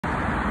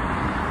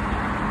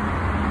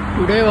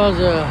Today was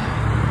a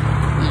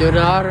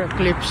lunar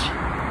eclipse.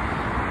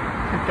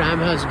 The time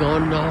has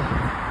gone now,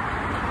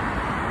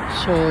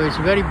 so it's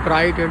very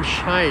bright and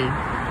shine.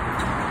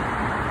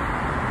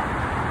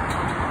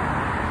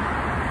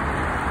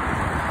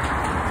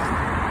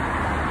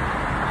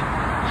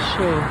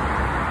 So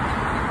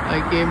I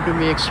came to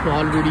make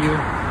small video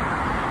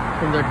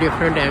from the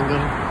different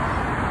angle.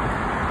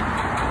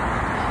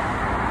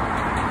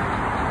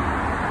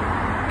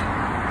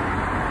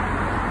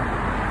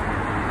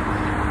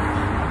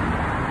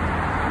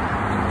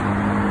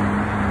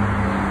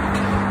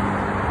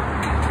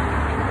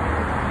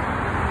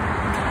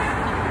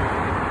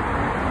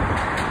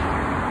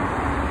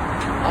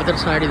 Other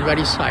side is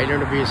very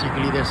silent.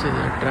 Basically this is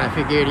a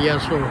traffic area,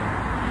 so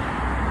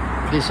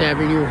this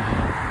avenue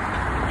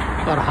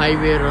or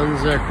highway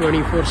runs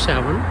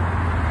 24/7.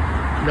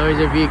 Now is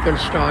a weekend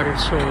started,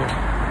 so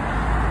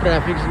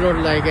traffic is not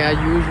like as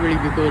usually,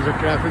 because the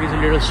traffic is a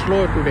little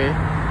slow today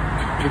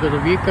because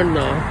the weekend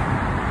now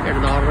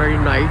and already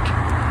night.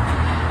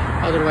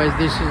 Otherwise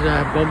this is a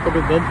bumper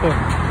to bumper,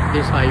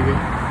 this highway,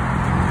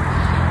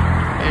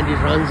 and it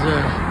runs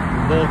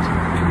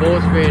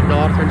both way,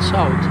 north and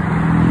south.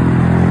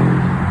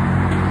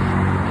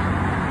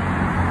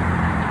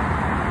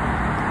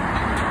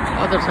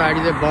 Other side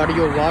is a body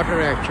of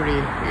water. Actually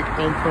it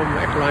comes from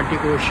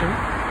Atlantic Ocean,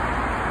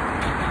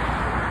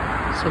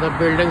 so the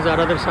buildings are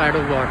other side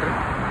of water.